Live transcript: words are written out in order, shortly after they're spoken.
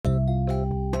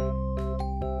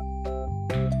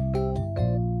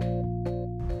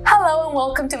Hello and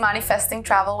welcome to Manifesting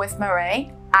Travel with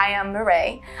Mireille. I am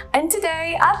Mireille, and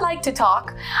today I'd like to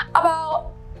talk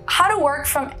about how to work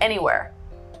from anywhere.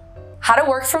 How to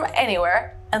work from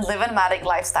anywhere and live a nomadic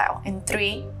lifestyle in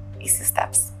 3 easy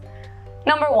steps.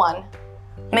 Number 1,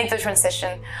 make the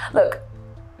transition. Look,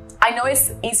 I know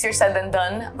it's easier said than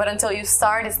done, but until you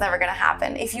start, it's never gonna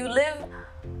happen. If you live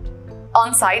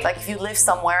on site, like if you live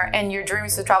somewhere and your dream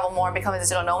is to travel more and become a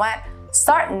digital nomad,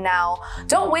 start now.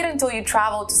 Don't wait until you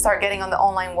travel to start getting on the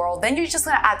online world. Then you're just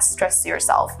gonna add stress to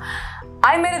yourself.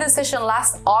 I made a decision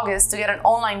last August to get an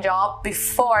online job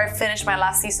before I finished my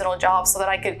last seasonal job so that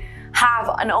I could have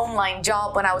an online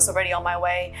job when I was already on my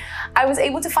way. I was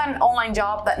able to find an online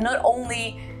job that not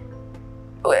only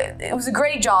it was a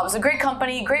great job, it was a great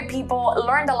company, great people,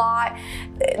 learned a lot.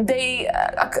 They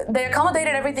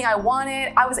accommodated everything I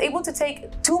wanted. I was able to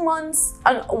take 2 months,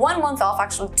 1 month off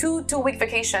actually, two-week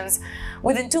vacations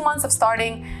within 2 months of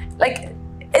starting. Like,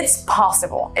 it's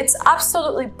possible. It's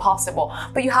absolutely possible,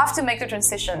 but you have to make the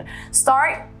transition.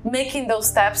 Start making those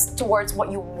steps towards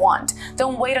what you want.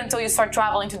 Don't wait until you start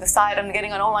traveling to decide on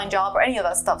getting an online job or any of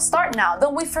that stuff. Start now.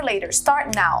 Don't wait for later.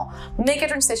 Start now. Make a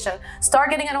transition. Start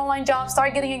getting an online job,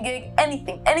 start getting a gig,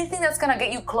 anything that's gonna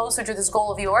get you closer to this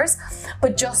goal of yours,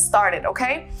 but just start it,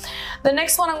 okay? The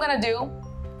next one I'm gonna do,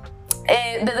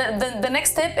 the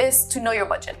next tip is to know your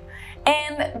budget.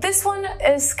 And this one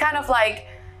is kind of like,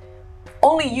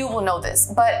 only you will know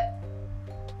this, but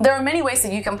there are many ways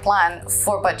that you can plan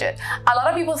for budget. A lot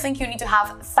of people think you need to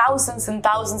have thousands and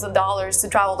thousands of dollars to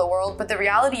travel the world, but the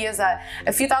reality is that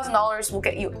a few $1,000s will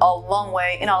get you a long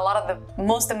way in a lot of the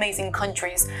most amazing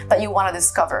countries that you want to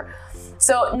discover.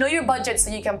 So know your budget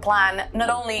so you can plan not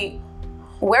only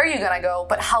where you're gonna go,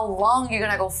 but how long you're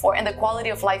gonna go for and the quality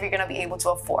of life you're gonna be able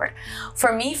to afford.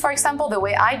 For me, for example, the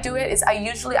way I do it is I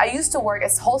used to work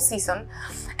a whole season,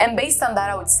 and based on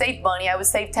that, I would save money. I would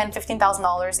save $10,000,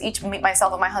 $15,000 each,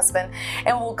 myself and my husband,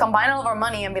 and we'll combine all of our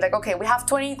money and be like, okay, we have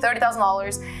 $20,000,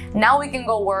 $30,000. Now we can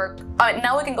go work,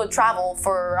 now we can go travel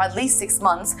for at least 6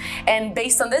 months. And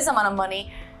based on this amount of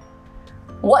money,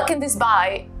 what can this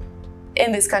buy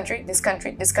in this country,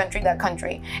 that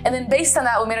country? And then based on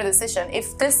that, we made a decision.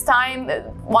 If this time,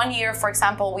 1 year, for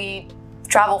example, we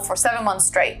travel for 7 months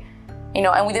straight,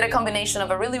 and we did a combination of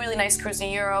a really, really nice cruise in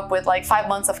Europe with like 5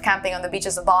 months of camping on the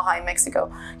beaches of Baja in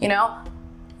Mexico,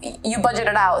 you budget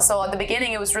it out. So at the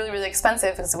beginning, it was really, really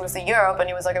expensive because it was in Europe and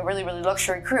it was like a really, really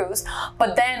luxury cruise.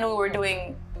 But then we were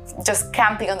doing just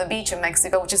camping on the beach in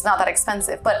Mexico, which is not that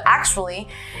expensive, but actually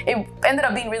it ended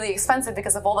up being really expensive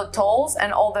because of all the tolls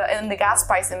and the gas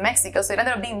price in Mexico. So it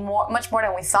ended up being much more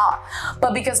than we thought.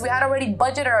 But because we had already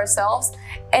budgeted ourselves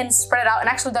and spread it out and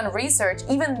actually done research,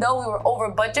 even though we were over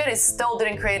budget, it still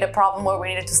didn't create a problem where we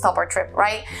needed to stop our trip,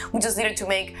 right? We just needed to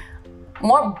make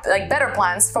better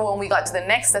plans for when we got to the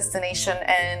next destination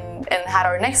and had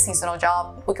our next seasonal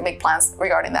job. We could make plans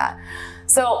regarding that.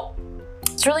 So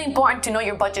it's really important to know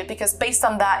your budget because based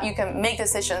on that, you can make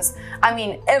decisions. I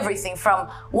mean, everything from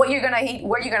what you're gonna eat,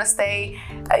 where you're gonna stay,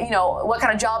 what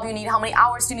kind of job you need, how many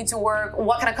hours you need to work,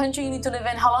 what kind of country you need to live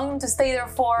in, how long you need to stay there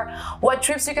for, what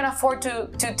trips you can afford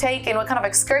to take, and what kind of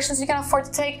excursions you can afford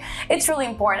to take. It's really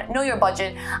important. Know your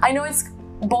budget. I know it's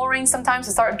boring sometimes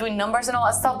to start doing numbers and all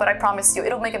that stuff, but I promise you,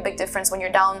 it'll make a big difference when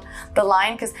you're down the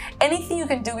line, because anything you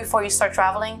can do before you start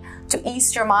traveling to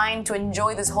ease your mind, to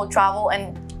enjoy this whole travel,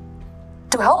 and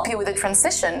to help you with the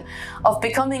transition of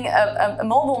becoming a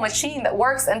mobile machine that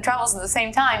works and travels at the same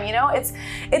time,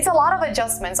 it's a lot of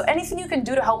adjustments. So anything you can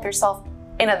do to help yourself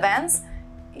in advance,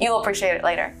 you'll appreciate it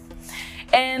later.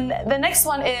 And the next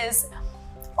one is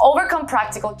overcome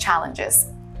practical challenges.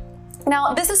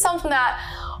 Now, this is something that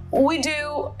we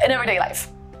do in everyday life,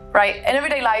 right? In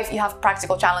everyday life, you have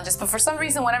practical challenges, but for some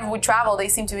reason, whenever we travel, they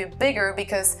seem to be bigger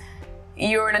because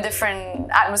you're in a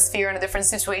different atmosphere, in a different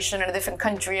situation, in a different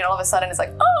country, and all of a sudden it's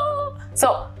like, oh!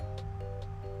 So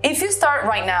if you start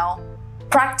right now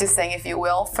practicing, if you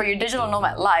will, for your digital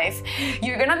nomad life,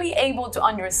 you're gonna be able to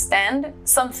understand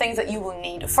some things that you will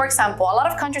need. For example, a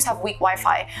lot of countries have weak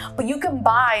Wi-Fi, but you can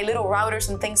buy little routers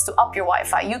and things to up your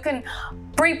Wi-Fi. You can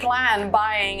pre-plan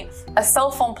buying a cell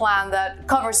phone plan that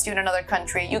covers you in another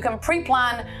country. You can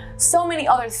pre-plan so many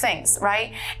other things,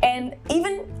 right? And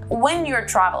even when you're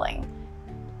traveling,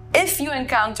 if you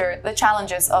encounter the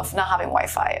challenges of not having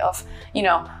Wi-Fi, of,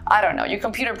 your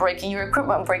computer breaking, your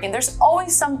equipment breaking, there's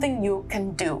always something you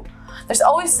can do. There's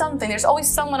always something, there's always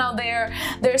someone out there,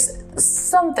 there's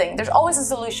always a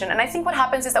solution. And I think what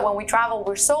happens is that when we travel,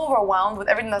 we're so overwhelmed with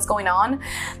everything that's going on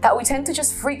that we tend to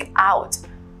just freak out.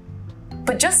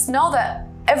 But just know that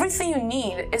everything you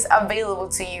need is available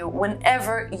to you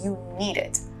whenever you need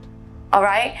it. All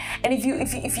right? And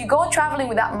if you go traveling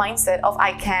with that mindset of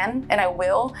I can and I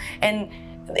will, and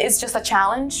it's just a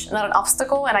challenge, not an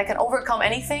obstacle, and I can overcome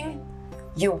anything,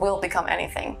 you will become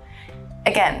anything.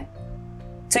 Again,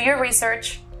 do your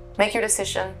research, make your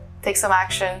decision, take some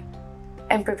action,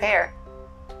 and prepare.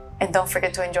 And don't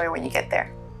forget to enjoy when you get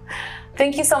there.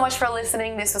 Thank you so much for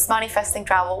listening. This was Manifesting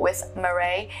Travel with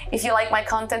Mireille. If you like my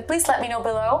content, please let me know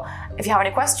below. If you have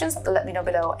any questions, let me know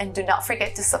below. And do not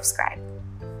forget to subscribe.